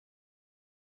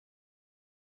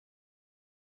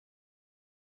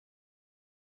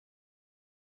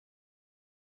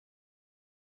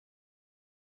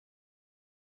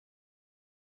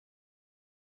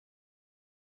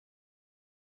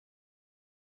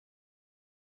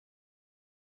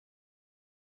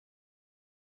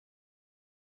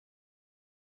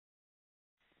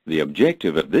The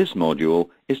objective of this module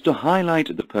is to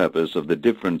highlight the purpose of the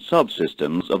different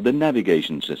subsystems of the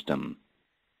navigation system.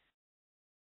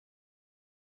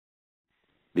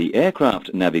 The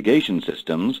aircraft navigation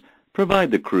systems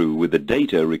provide the crew with the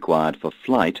data required for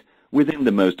flight within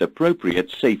the most appropriate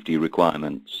safety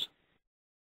requirements.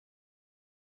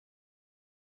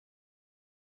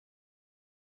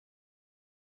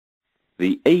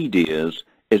 The ADIRS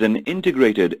is an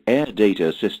integrated air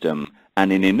data system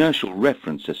and an inertial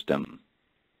reference system.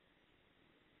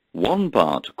 One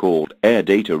part, called Air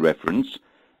Data Reference,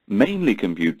 mainly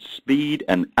computes speed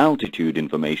and altitude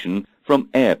information from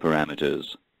air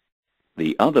parameters.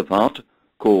 The other part,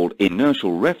 called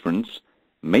Inertial Reference,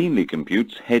 mainly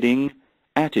computes heading,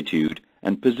 attitude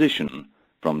and position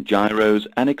from gyros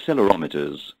and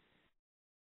accelerometers.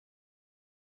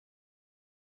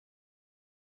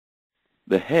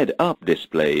 The head-up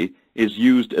display is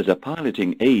used as a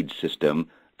piloting aid system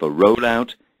for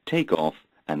rollout, takeoff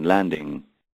and landing.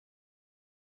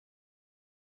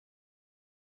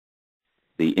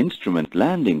 The instrument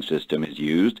landing system is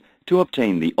used to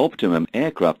obtain the optimum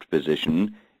aircraft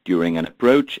position during an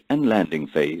approach and landing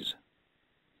phase.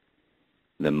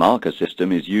 The marker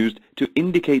system is used to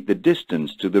indicate the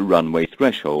distance to the runway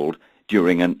threshold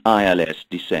during an ILS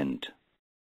descent.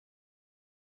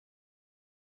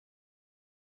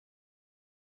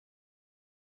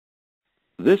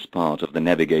 This part of the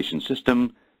navigation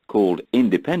system, called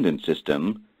Independent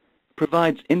System,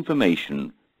 provides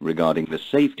information regarding the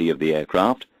safety of the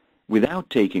aircraft without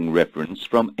taking reference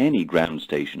from any ground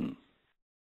station.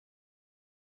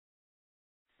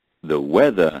 The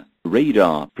Weather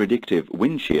Radar Predictive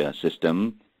Wind Shear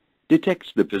system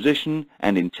detects the position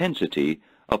and intensity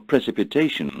of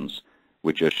precipitations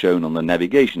which are shown on the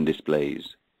navigation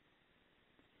displays.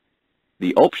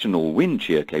 The optional wind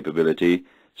shear capability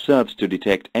serves to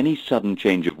detect any sudden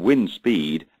change of wind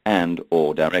speed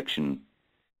and/or direction.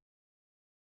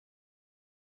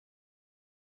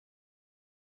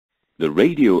 The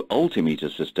radio altimeter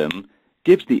system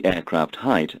gives the aircraft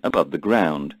height above the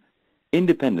ground,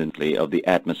 independently of the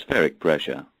atmospheric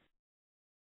pressure.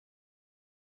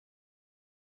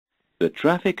 The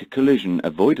traffic collision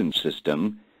avoidance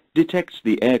system detects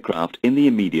the aircraft in the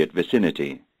immediate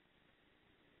vicinity.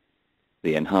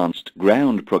 The enhanced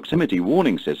ground proximity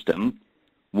warning system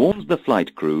warns the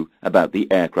flight crew about the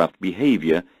aircraft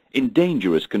behavior in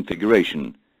dangerous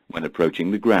configuration when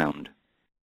approaching the ground.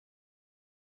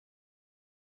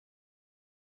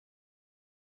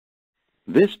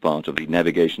 This part of the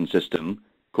navigation system,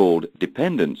 called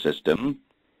Dependent System,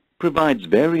 provides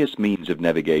various means of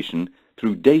navigation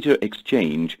through data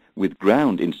exchange with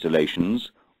ground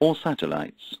installations or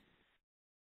satellites.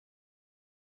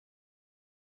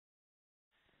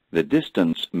 The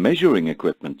Distance Measuring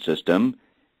Equipment system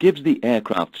gives the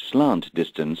aircraft slant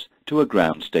distance to a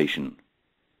ground station.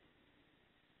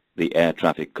 The Air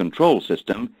Traffic Control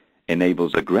system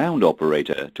enables a ground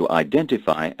operator to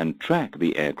identify and track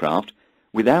the aircraft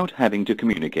without having to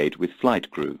communicate with flight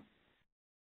crew.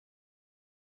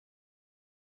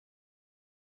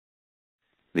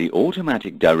 The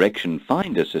Automatic Direction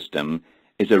Finder system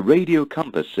is a radio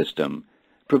compass system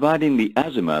providing the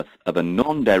azimuth of a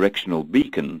non-directional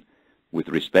beacon with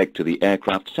respect to the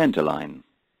aircraft centerline.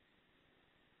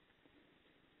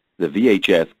 The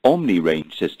VHF Omni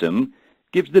range system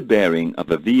gives the bearing of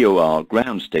a VOR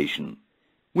ground station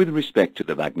with respect to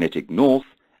the magnetic north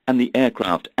and the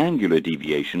aircraft angular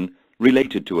deviation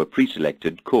related to a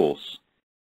preselected course.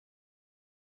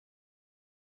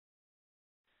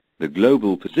 The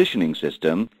Global Positioning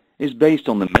System is based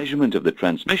on the measurement of the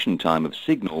transmission time of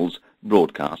signals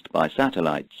broadcast by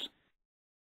satellites.